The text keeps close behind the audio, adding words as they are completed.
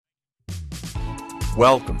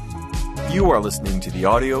Welcome. You are listening to the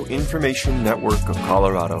Audio Information Network of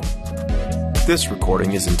Colorado. This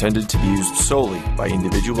recording is intended to be used solely by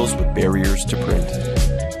individuals with barriers to print.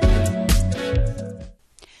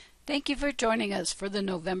 Thank you for joining us for the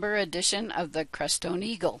November edition of the Crestone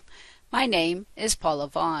Eagle. My name is Paula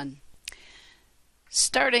Vaughn.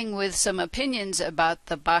 Starting with some opinions about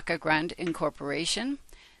the Baca Grande Incorporation.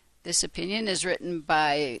 This opinion is written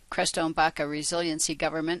by Crestone Baca Resiliency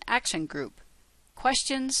Government Action Group.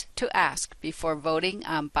 Questions to ask before voting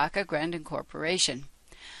on Baca Grande Incorporation.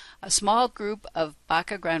 A small group of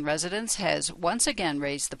Baca Grande residents has once again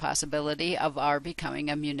raised the possibility of our becoming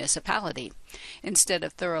a municipality. Instead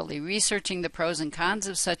of thoroughly researching the pros and cons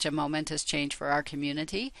of such a momentous change for our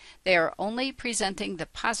community, they are only presenting the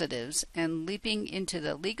positives and leaping into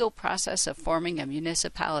the legal process of forming a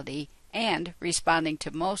municipality and responding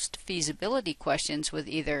to most feasibility questions with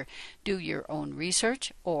either "do your own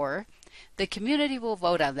research" or "the community will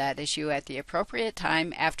vote on that issue at the appropriate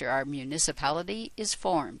time after our municipality is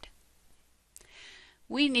formed."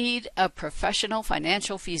 We need a professional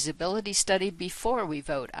financial feasibility study before we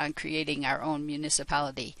vote on creating our own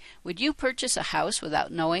municipality. Would you purchase a house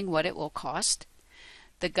without knowing what it will cost?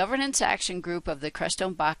 The Governance Action Group of the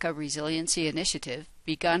Crestone Baca Resiliency Initiative,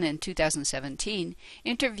 begun in 2017,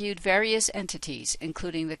 interviewed various entities,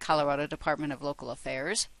 including the Colorado Department of Local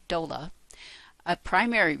Affairs, DOLA. A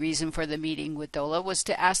primary reason for the meeting with DOLA was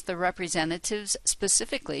to ask the representatives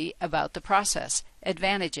specifically about the process,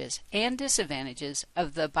 advantages, and disadvantages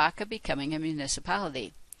of the Baca becoming a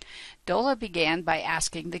municipality. DOLA began by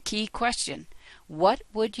asking the key question: what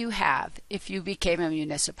would you have if you became a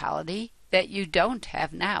municipality that you don't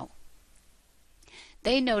have now?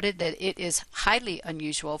 They noted that it is highly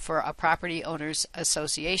unusual for a property owners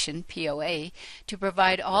association, POA, to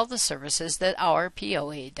provide all the services that our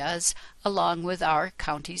POA does, along with our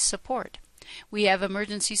county's support. We have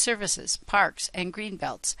emergency services, parks and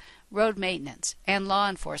greenbelts, road maintenance, and law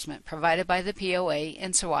enforcement provided by the POA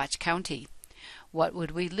in Saguache County. What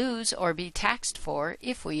would we lose or be taxed for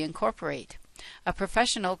if we incorporate? A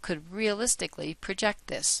professional could realistically project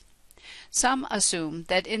this. Some assume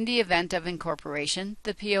that in the event of incorporation,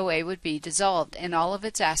 the POA would be dissolved and all of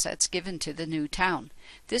its assets given to the new town.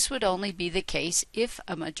 This would only be the case if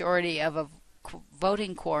a majority of a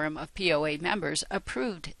voting quorum of POA members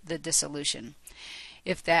approved the dissolution.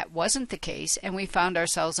 If that wasn't the case and we found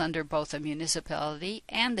ourselves under both a municipality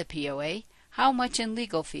and the POA, how much in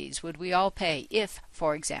legal fees would we all pay if,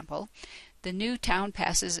 for example, the new town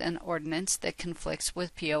passes an ordinance that conflicts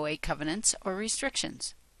with POA covenants or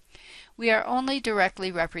restrictions? We are only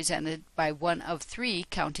directly represented by one of 3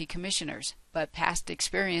 county commissioners, but past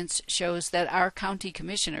experience shows that our county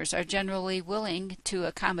commissioners are generally willing to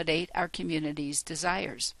accommodate our community's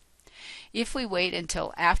desires. If we wait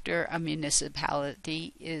until after a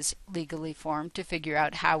municipality is legally formed to figure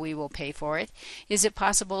out how we will pay for it, is it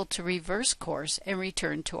possible to reverse course and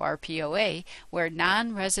return to our POA, where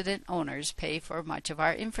non-resident owners pay for much of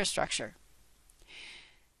our infrastructure?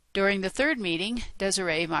 During the third meeting,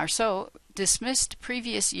 Desiree Marceau dismissed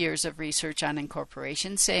previous years of research on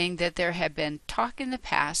incorporation, saying that there had been talk in the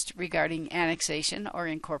past regarding annexation or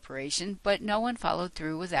incorporation, but no one followed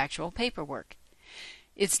through with actual paperwork.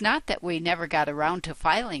 It's not that we never got around to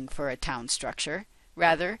filing for a town structure.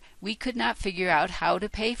 Rather, we could not figure out how to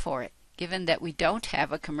pay for it, given that we don't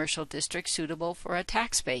have a commercial district suitable for a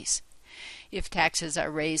tax base. If taxes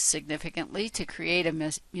are raised significantly to create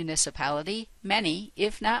a municipality, many,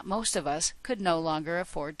 if not most of us, could no longer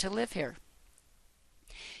afford to live here.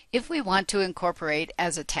 If we want to incorporate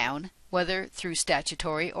as a town, whether through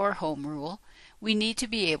statutory or home rule, we need to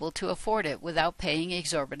be able to afford it without paying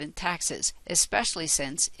exorbitant taxes, especially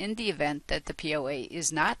since, in the event that the POA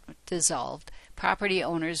is not dissolved, property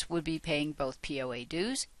owners would be paying both POA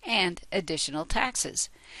dues and additional taxes.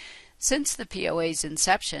 Since the POA's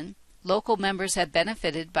inception, local members have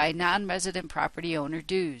benefited by non-resident property owner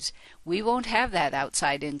dues. We won't have that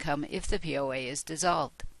outside income if the POA is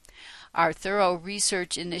dissolved. Our thorough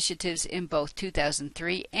research initiatives in both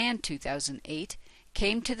 2003 and 2008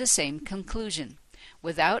 came to the same conclusion.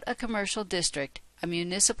 Without a commercial district, a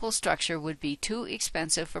municipal structure would be too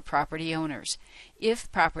expensive for property owners.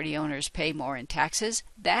 If property owners pay more in taxes,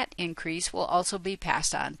 that increase will also be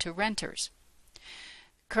passed on to renters.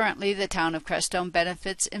 Currently, the town of Crestone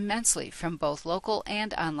benefits immensely from both local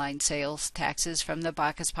and online sales taxes from the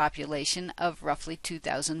Baca's population of roughly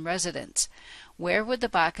 2,000 residents. Where would the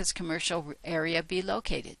Baca's commercial area be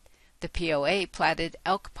located? The POA platted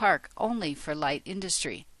Elk Park only for light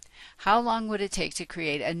industry. How long would it take to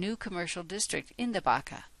create a new commercial district in the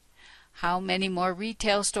Baca? How many more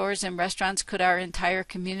retail stores and restaurants could our entire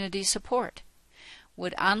community support?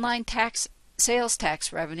 Would online sales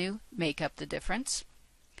tax revenue make up the difference?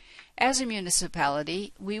 As a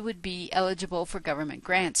municipality, we would be eligible for government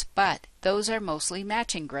grants, but those are mostly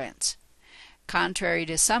matching grants. Contrary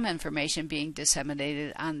to some information being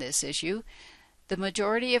disseminated on this issue, the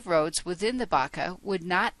majority of roads within the BACA would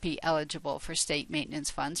not be eligible for state maintenance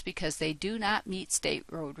funds because they do not meet state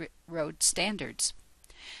road standards.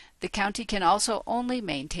 The county can also only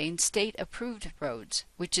maintain state-approved roads,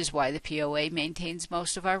 which is why the POA maintains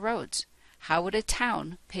most of our roads. How would a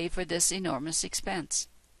town pay for this enormous expense?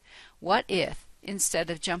 What if, instead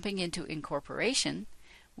of jumping into incorporation,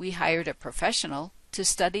 we hired a professional to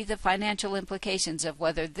study the financial implications of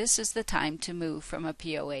whether this is the time to move from a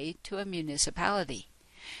POA to a municipality?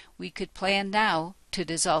 We could plan now to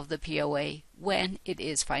dissolve the POA when it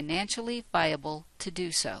is financially viable to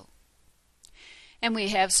do so. And we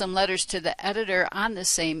have some letters to the editor on the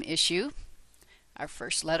same issue. Our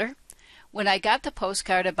first letter. When I got the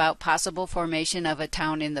postcard about possible formation of a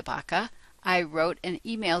town in the BACA, I wrote an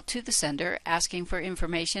email to the sender asking for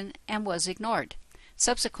information and was ignored.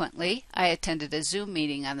 Subsequently, I attended a Zoom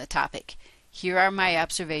meeting on the topic. Here are my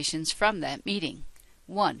observations from that meeting.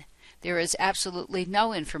 1. There is absolutely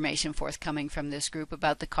no information forthcoming from this group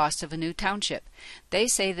about the cost of a new township. They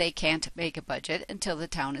say they can't make a budget until the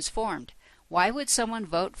town is formed. Why would someone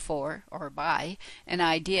vote for or buy an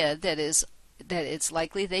idea that it's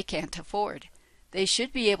likely they can't afford? They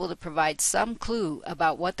should be able to provide some clue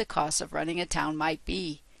about what the cost of running a town might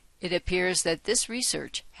be. It appears that this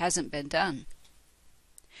research hasn't been done.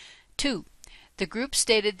 2. The group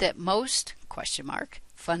stated that most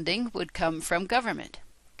funding would come from government,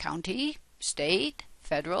 county, state,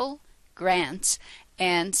 federal, grants,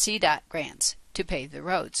 and CDOT grants to pave the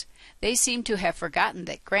roads. They seem to have forgotten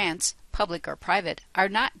that grants, public or private, are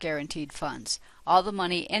not guaranteed funds. All the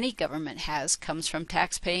money any government has comes from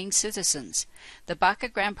tax-paying citizens. The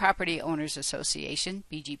BACA Grant Property Owners Association,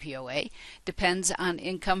 BGPOA, depends on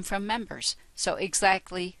income from members. So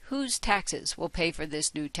exactly whose taxes will pay for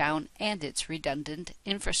this new town and its redundant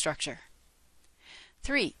infrastructure?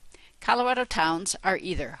 3. Colorado towns are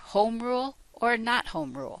either home rule or not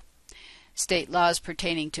home rule. State laws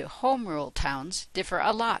pertaining to home rule towns differ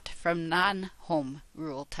a lot from non-home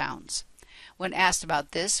rule towns. When asked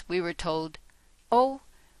about this, we were told, "Oh,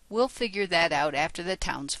 we'll figure that out after the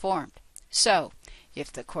town's formed." So,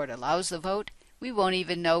 if the court allows the vote, we won't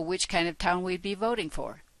even know which kind of town we'd be voting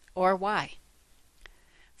for, or why.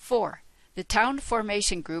 4. The town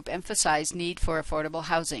formation group emphasized need for affordable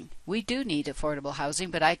housing. We do need affordable housing,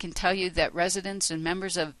 but I can tell you that residents and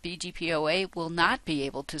members of BGPOA will not be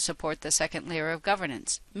able to support the second layer of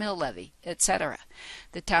governance, mill levy, etc.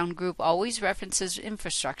 The town group always references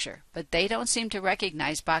infrastructure, but they don't seem to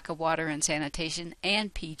recognize BACA Water and Sanitation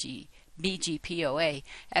and BGPOA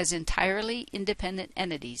as entirely independent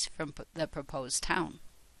entities from the proposed town.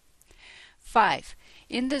 5.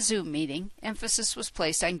 In the Zoom meeting, emphasis was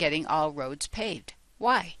placed on getting all roads paved.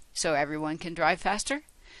 Why? So everyone can drive faster?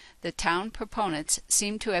 The town proponents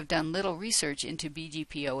seem to have done little research into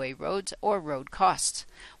BGPOA roads or road costs.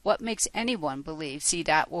 What makes anyone believe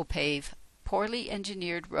CDOT will pave poorly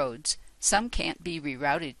engineered roads, some can't be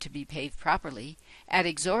rerouted to be paved properly, at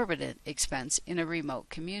exorbitant expense in a remote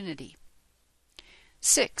community?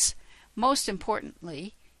 6. Most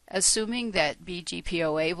importantly, assuming that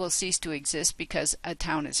BGPOA will cease to exist because a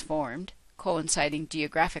town is formed, coinciding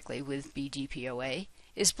geographically with BGPOA,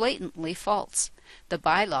 is blatantly false. The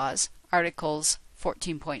bylaws, Articles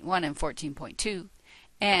 14.1 and 14.2,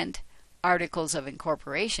 and Articles of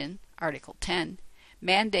Incorporation, Article 10,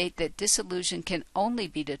 mandate that dissolution can only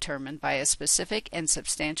be determined by a specific and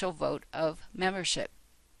substantial vote of membership.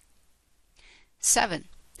 7.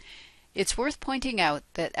 It's worth pointing out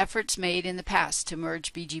that efforts made in the past to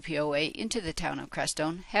merge BGPOA into the town of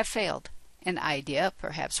Crestone have failed, an idea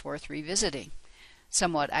perhaps worth revisiting.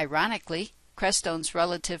 Somewhat ironically, Crestone's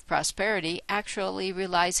relative prosperity actually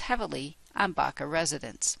relies heavily on BACA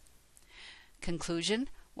residents. Conclusion: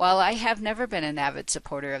 while I have never been an avid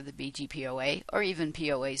supporter of the BGPOA, or even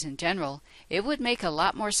POAs in general, it would make a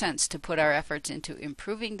lot more sense to put our efforts into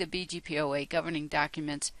improving the BGPOA governing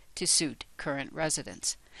documents to suit current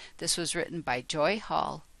residents. This was written by Joy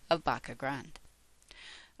Hall of Baca Grande.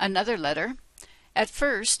 Another letter. At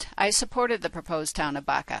first, I supported the proposed town of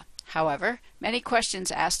Baca. However, many questions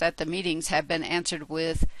asked at the meetings have been answered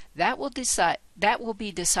with, that will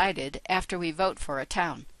be decided after we vote for a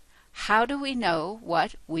town. How do we know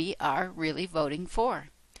what we are really voting for?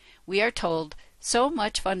 We are told so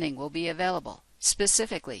much funding will be available.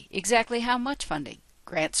 Specifically, exactly how much funding?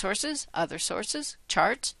 Grant sources, other sources,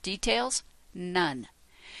 charts, details? None.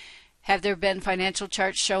 Have there been financial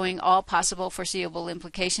charts showing all possible foreseeable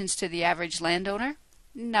implications to the average landowner?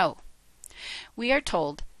 No. We are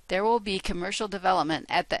told there will be commercial development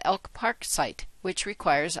at the Elk Park site, which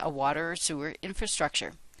requires a water or sewer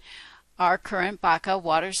infrastructure. Our current Baca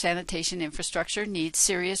water sanitation infrastructure needs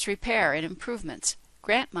serious repair and improvements.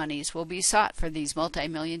 Grant monies will be sought for these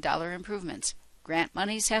multi-million-dollar improvements. Grant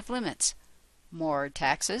monies have limits. More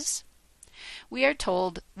taxes? We are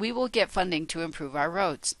told we will get funding to improve our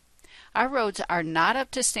roads. Our roads are not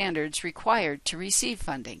up to standards required to receive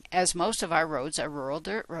funding, as most of our roads are rural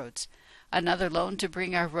dirt roads. Another loan to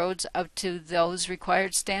bring our roads up to those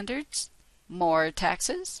required standards? More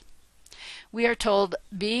taxes? We are told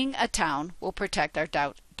being a town will protect our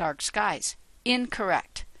dark skies.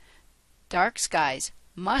 Incorrect. Dark skies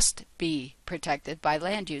must be protected by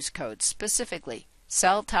land use codes, specifically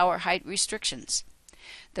cell tower height restrictions.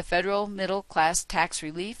 The Federal Middle Class Tax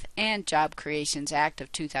Relief and Job Creations Act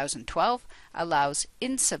of 2012 allows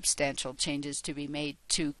insubstantial changes to be made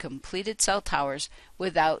to completed cell towers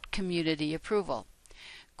without community approval.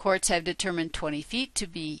 Courts have determined 20 feet to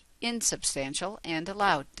be insubstantial and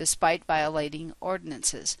allowed, despite violating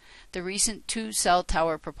ordinances. The recent 2 cell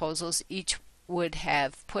tower proposals each would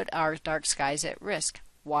have put our dark skies at risk.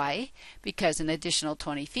 Why? Because an additional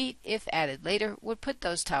 20 feet, if added later, would put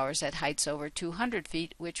those towers at heights over 200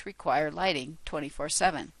 feet, which require lighting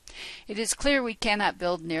 24/7. It is clear we cannot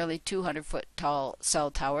build nearly 200-foot tall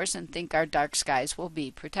cell towers and think our dark skies will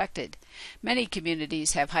be protected. Many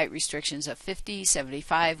communities have height restrictions of 50,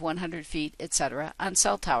 75, 100 feet, etc. on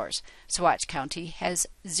cell towers. Saguache County has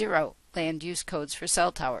 0 land use codes for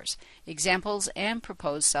cell towers. Examples and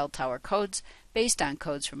proposed cell tower codes, based on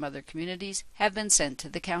codes from other communities, have been sent to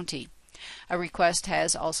the county. A request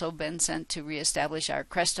has also been sent to reestablish our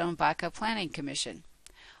Crestone Baca Planning Commission.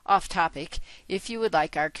 Off topic, if you would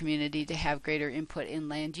like our community to have greater input in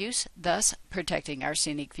land use, thus protecting our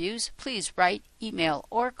scenic views, please write, email,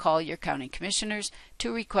 or call your county commissioners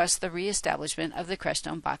to request the reestablishment of the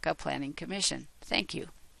Crestone Baca Planning Commission. Thank you.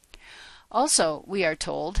 Also, we are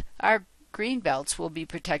told our green belts will be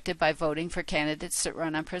protected by voting for candidates that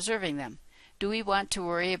run on preserving them. Do we want to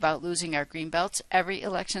worry about losing our green belts every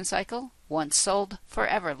election cycle? Once sold,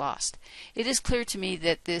 forever lost. It is clear to me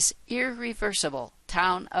that this irreversible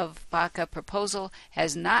Town of Baca proposal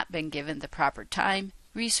has not been given the proper time,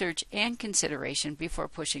 research, and consideration before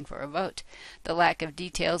pushing for a vote. The lack of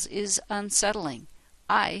details is unsettling.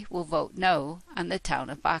 I will vote no on the Town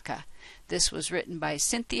of Baca. This was written by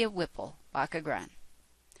Cynthia Whipple, Baca Grande.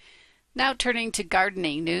 Now turning to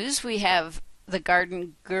gardening news, we have the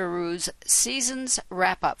Garden Guru's Seasons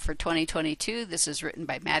Wrap-Up for 2022. This is written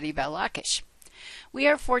by Maddie Balakish. We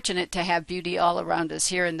are fortunate to have beauty all around us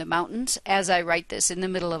here in the mountains as I write this in the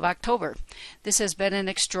middle of October. This has been an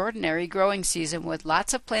extraordinary growing season with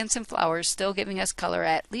lots of plants and flowers still giving us color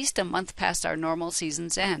at least a month past our normal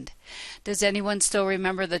season's end. Does anyone still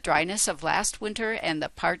remember the dryness of last winter and the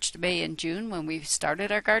parched May and June when we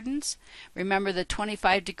started our gardens? Remember the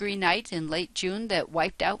 25-degree night in late June that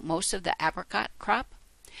wiped out most of the apricot crop?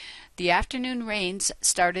 The afternoon rains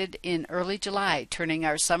started in early July, turning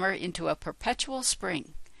our summer into a perpetual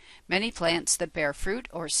spring. Many plants that bear fruit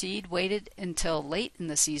or seed waited until late in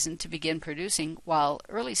the season to begin producing, while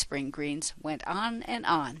early spring greens went on and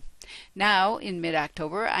on. Now, in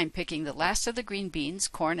mid-October, I'm picking the last of the green beans,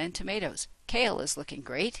 corn, and tomatoes. Kale is looking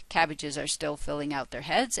great, cabbages are still filling out their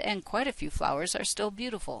heads, and quite a few flowers are still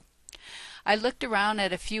beautiful. I looked around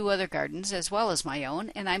at a few other gardens as well as my own,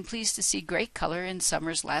 and I'm pleased to see great color in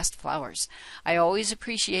summer's last flowers. I always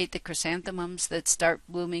appreciate the chrysanthemums that start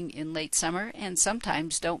blooming in late summer and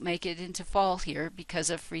sometimes don't make it into fall here because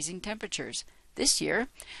of freezing temperatures. This year,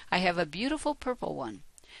 I have a beautiful purple one.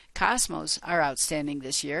 Cosmos are outstanding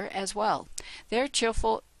this year as well. Their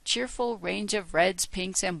cheerful range of reds,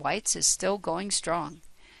 pinks, and whites is still going strong.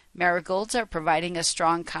 Marigolds are providing a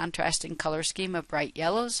strong contrasting color scheme of bright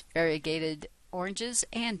yellows, variegated oranges,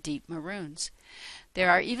 and deep maroons. There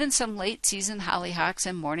are even some late-season hollyhocks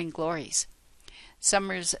and morning glories.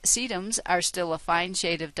 Summer's sedums are still a fine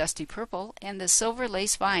shade of dusty purple, and the silver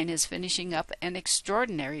lace vine is finishing up an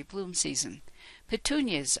extraordinary bloom season.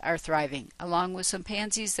 Petunias are thriving, along with some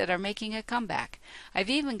pansies that are making a comeback. I've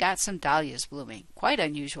even got some dahlias blooming, quite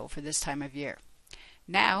unusual for this time of year.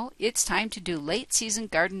 Now it's time to do late-season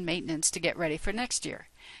garden maintenance to get ready for next year.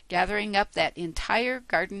 Gathering up that entire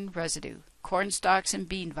garden residue, corn stalks and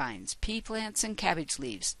bean vines, pea plants and cabbage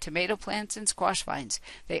leaves, tomato plants and squash vines,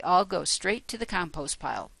 they all go straight to the compost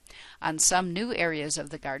pile. On some new areas of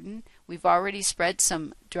the garden, we've already spread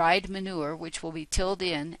some dried manure which will be tilled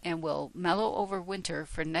in and will mellow over winter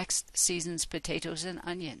for next season's potatoes and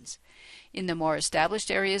onions. In the more established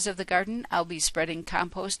areas of the garden, I'll be spreading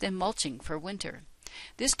compost and mulching for winter.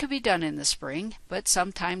 This could be done in the spring, but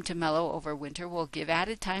some time to mellow over winter will give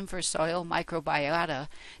added time for soil microbiota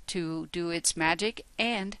to do its magic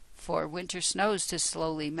and for winter snows to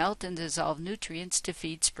slowly melt and dissolve nutrients to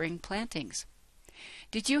feed spring plantings.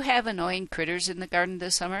 Did you have annoying critters in the garden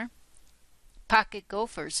this summer? Pocket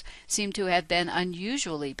gophers seem to have been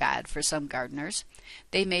unusually bad for some gardeners.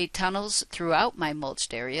 They made tunnels throughout my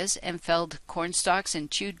mulched areas and felled corn stalks and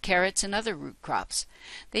chewed carrots and other root crops.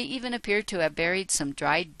 They even appeared to have buried some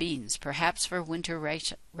dried beans, perhaps for winter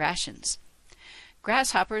rations.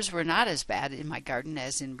 Grasshoppers were not as bad in my garden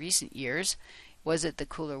as in recent years. Was it the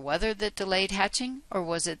cooler weather that delayed hatching, or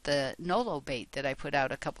was it the Nolo bait that I put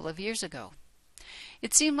out a couple of years ago?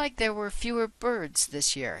 It seemed like there were fewer birds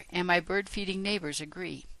this year, and my bird-feeding neighbors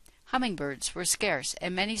agree. Hummingbirds were scarce,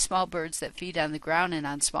 and many small birds that feed on the ground and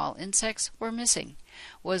on small insects were missing.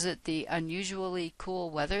 Was it the unusually cool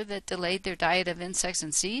weather that delayed their diet of insects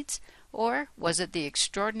and seeds, or was it the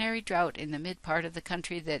extraordinary drought in the mid-part of the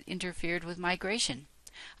country that interfered with migration?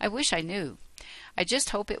 I wish I knew. I just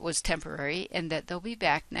hope it was temporary and that they'll be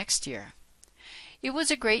back next year. It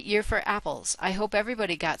was a great year for apples. I hope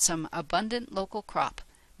everybody got some abundant local crop.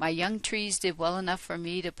 My young trees did well enough for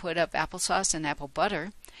me to put up applesauce and apple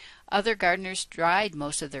butter. Other gardeners dried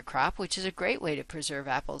most of their crop, which is a great way to preserve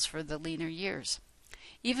apples for the leaner years.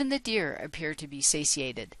 Even the deer appear to be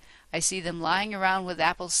satiated. I see them lying around with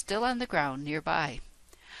apples still on the ground nearby.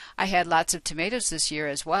 I had lots of tomatoes this year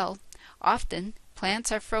as well. Often,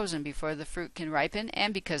 plants are frozen before the fruit can ripen,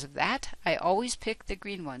 and because of that, I always pick the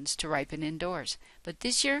green ones to ripen indoors. But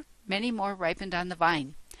this year, many more ripened on the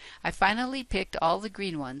vine. I finally picked all the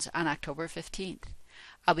green ones on October 15th.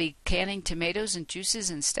 I'll be canning tomatoes and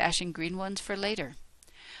juices and stashing green ones for later.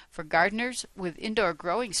 For gardeners with indoor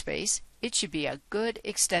growing space, it should be a good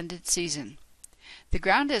extended season. The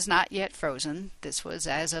ground is not yet frozen. This was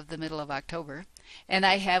as of the middle of October. And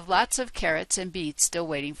I have lots of carrots and beets still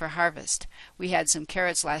waiting for harvest. We had some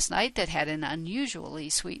carrots last night that had an unusually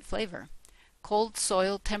sweet flavor. Cold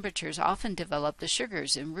soil temperatures often develop the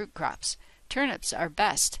sugars in root crops. Turnips are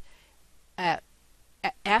best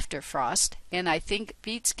after frost, and I think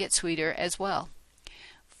beets get sweeter as well.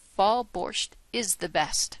 Fall borscht is the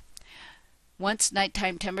best. Once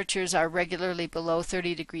nighttime temperatures are regularly below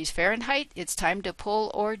 30 degrees Fahrenheit, it's time to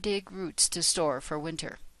pull or dig roots to store for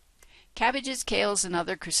winter. Cabbages, kales, and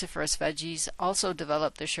other cruciferous veggies also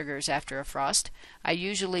develop their sugars after a frost. I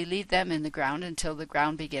usually leave them in the ground until the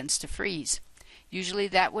ground begins to freeze. Usually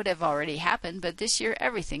that would have already happened, but this year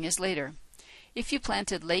everything is later. If you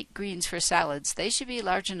planted late greens for salads, they should be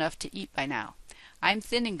large enough to eat by now. I'm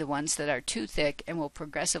thinning the ones that are too thick and will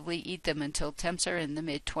progressively eat them until temps are in the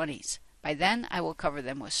mid-20s. By then, I will cover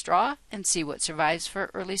them with straw and see what survives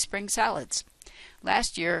for early spring salads.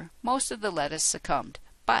 Last year, most of the lettuce succumbed,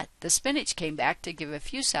 but the spinach came back to give a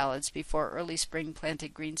few salads before early spring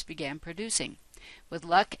planted greens began producing. With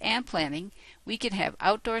luck and planning, we can have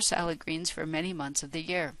outdoor salad greens for many months of the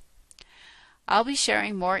year. I'll be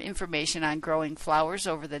sharing more information on growing flowers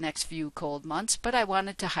over the next few cold months, but I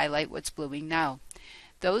wanted to highlight what's blooming now.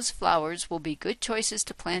 Those flowers will be good choices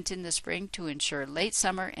to plant in the spring to ensure late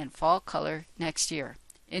summer and fall color next year.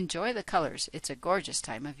 Enjoy the colors. It's a gorgeous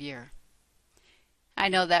time of year. I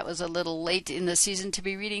know that was a little late in the season to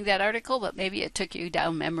be reading that article, but maybe it took you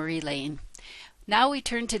down memory lane. Now we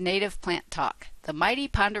turn to native plant talk, the mighty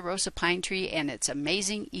ponderosa pine tree and its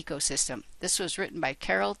amazing ecosystem. This was written by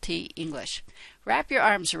Carol T. English. Wrap your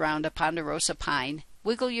arms around a ponderosa pine,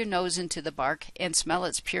 wiggle your nose into the bark, and smell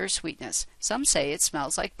its pure sweetness. Some say it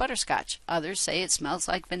smells like butterscotch. Others say it smells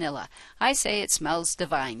like vanilla. I say it smells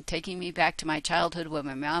divine, taking me back to my childhood when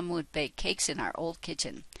my mom would bake cakes in our old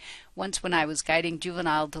kitchen. Once when I was guiding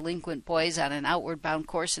juvenile delinquent boys on an outward-bound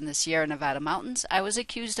course in the Sierra Nevada mountains, I was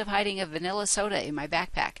accused of hiding a vanilla soda in my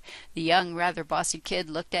backpack. The young, rather bossy kid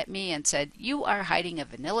looked at me and said, "You are hiding a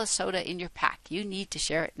vanilla soda in your pack. You need to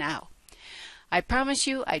share it now." "I promise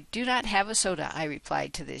you I do not have a soda," I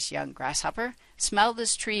replied to this young grasshopper. "Smell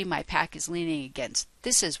this tree my pack is leaning against.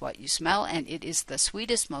 This is what you smell, and it is the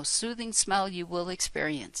sweetest, most soothing smell you will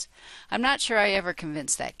experience." I'm not sure I ever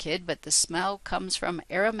convinced that kid, but the smell comes from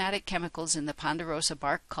aromatic chemicals in the ponderosa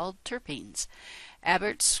bark called terpenes.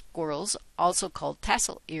 Abert squirrels, also called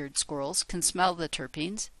tassel-eared squirrels, can smell the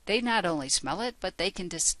terpenes. They not only smell it, but they can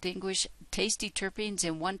distinguish tasty terpenes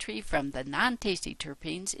in one tree from the non-tasty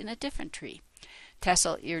terpenes in a different tree.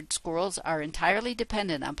 Tassel-eared squirrels are entirely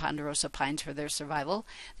dependent on ponderosa pines for their survival.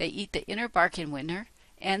 They eat the inner bark in winter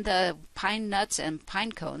and the pine nuts and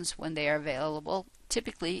pine cones when they are available,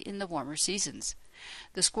 typically in the warmer seasons.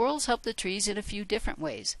 The squirrels help the trees in a few different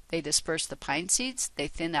ways. They disperse the pine seeds, they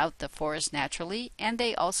thin out the forest naturally, and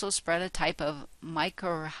they also spread a type of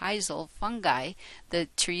mycorrhizal fungi the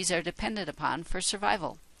trees are dependent upon for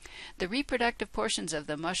survival. The reproductive portions of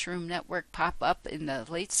the mushroom network pop up in the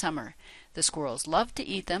late summer. The squirrels love to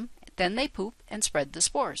eat them, then they poop and spread the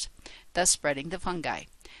spores, thus spreading the fungi.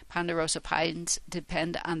 Ponderosa pines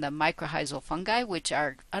depend on the mycorrhizal fungi, which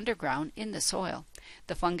are underground in the soil.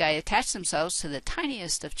 The fungi attach themselves to the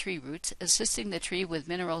tiniest of tree roots, assisting the tree with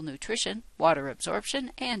mineral nutrition, water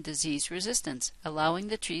absorption, and disease resistance, allowing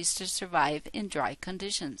the trees to survive in dry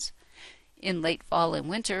conditions. In late fall and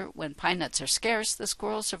winter, when pine nuts are scarce, the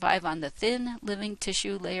squirrels survive on the thin, living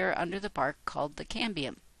tissue layer under the bark called the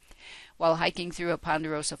cambium. While hiking through a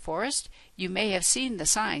ponderosa forest, you may have seen the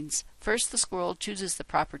signs. First, the squirrel chooses the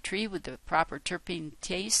proper tree with the proper terpene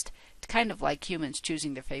taste, kind of like humans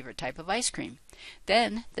choosing their favorite type of ice cream.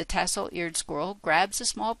 Then, the tassel-eared squirrel grabs a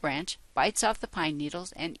small branch, bites off the pine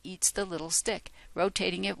needles, and eats the little stick,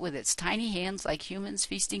 rotating it with its tiny hands like humans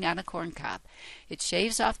feasting on a corn cob. It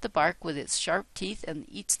shaves off the bark with its sharp teeth and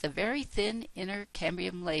eats the very thin inner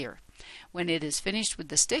cambium layer. When it is finished with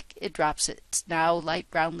the stick, it drops its now light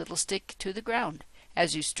brown little stick to the ground.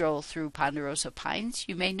 As you stroll through ponderosa pines,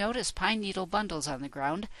 you may notice pine needle bundles on the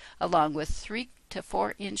ground, along with 3 to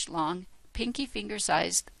 4 inch long, pinky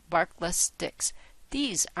finger-sized, barkless sticks.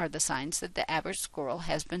 These are the signs that the average squirrel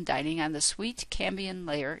has been dining on the sweet cambium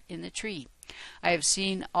layer in the tree. I have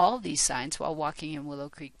seen all these signs while walking in Willow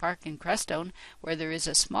Creek Park in Crestone, where there is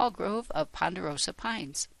a small grove of ponderosa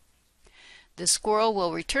pines. The squirrel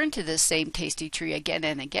will return to this same tasty tree again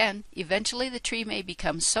and again. Eventually the tree may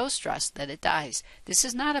become so stressed that it dies. This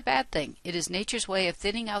is not a bad thing. It is nature's way of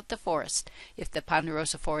thinning out the forest. If the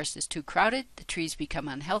ponderosa forest is too crowded, the trees become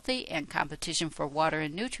unhealthy and competition for water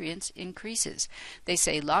and nutrients increases. They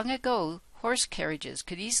say long ago horse carriages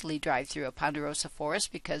could easily drive through a ponderosa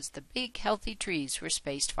forest because the big healthy trees were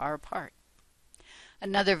spaced far apart.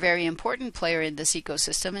 Another very important player in this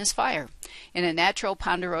ecosystem is fire. In a natural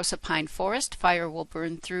ponderosa pine forest, fire will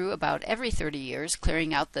burn through about every 30 years,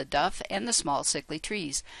 clearing out the duff and the small sickly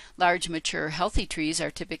trees. Large, mature, healthy trees are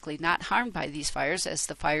typically not harmed by these fires, as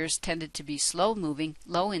the fires tended to be slow-moving,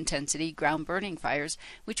 low-intensity, ground-burning fires,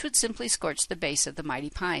 which would simply scorch the base of the mighty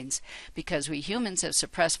pines. Because we humans have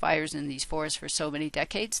suppressed fires in these forests for so many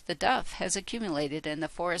decades, the duff has accumulated and the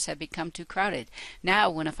forests have become too crowded. Now,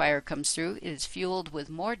 when a fire comes through, it is fueled with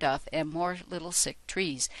more duff and more little sick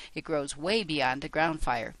trees. It grows way beyond a ground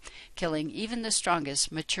fire, killing even the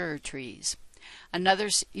strongest mature trees. Another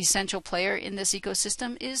essential player in this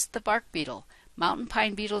ecosystem is the bark beetle. Mountain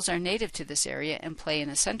pine beetles are native to this area and play an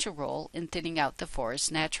essential role in thinning out the forest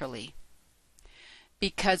naturally.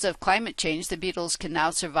 Because of climate change, the beetles can now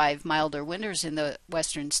survive milder winters in the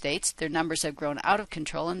western states. Their numbers have grown out of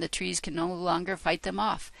control and the trees can no longer fight them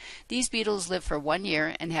off. These beetles live for 1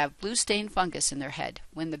 year and have blue-stained fungus in their head.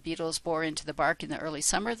 When the beetles bore into the bark in the early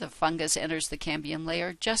summer, the fungus enters the cambium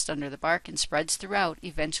layer just under the bark and spreads throughout,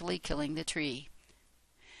 eventually killing the tree.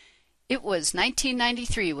 It was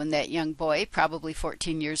 1993 when that young boy, probably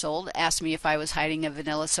 14 years old, asked me if I was hiding a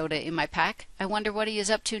vanilla soda in my pack. I wonder what he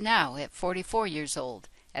is up to now, at 44 years old.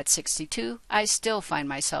 At 62, I still find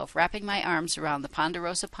myself wrapping my arms around the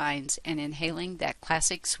ponderosa pines and inhaling that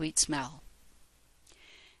classic sweet smell.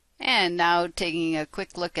 And now, taking a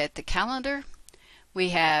quick look at the calendar, we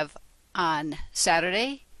have on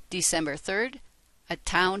Saturday, December 3rd, a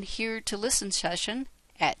Town Here to Listen session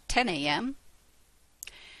at 10 a.m.,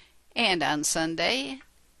 and on Sunday,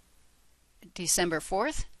 December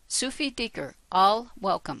 4th, Sufi Dikr, all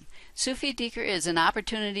welcome. Sufi Dikr is an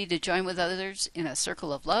opportunity to join with others in a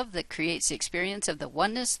circle of love that creates the experience of the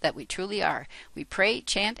oneness that we truly are. We pray,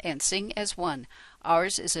 chant, and sing as one.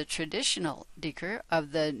 Ours is a traditional Dikr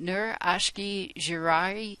of the Nur Ashki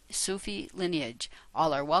Jirari Sufi lineage.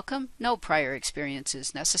 All are welcome, no prior experience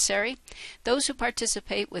is necessary. Those who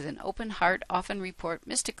participate with an open heart often report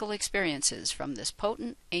mystical experiences from this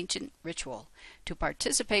potent ancient ritual. To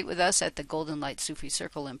participate with us at the Golden Light Sufi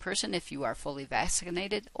Circle in person, if you are fully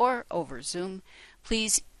vaccinated, or over Zoom,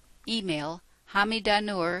 please email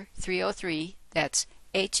hamidanur303, that's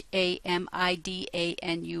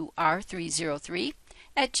HAMIDANUR303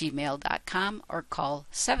 at gmail.com, or call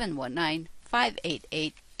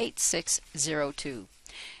 719-588-8602.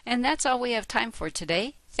 And that's all we have time for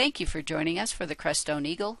today. Thank you for joining us for the Crestone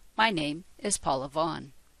Eagle. My name is Paula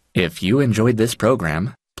Vaughn. If you enjoyed this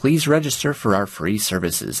program, please register for our free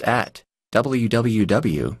services at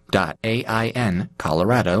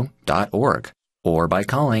www.aincolorado.org or by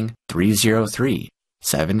calling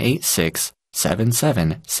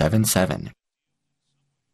 303-786-7777.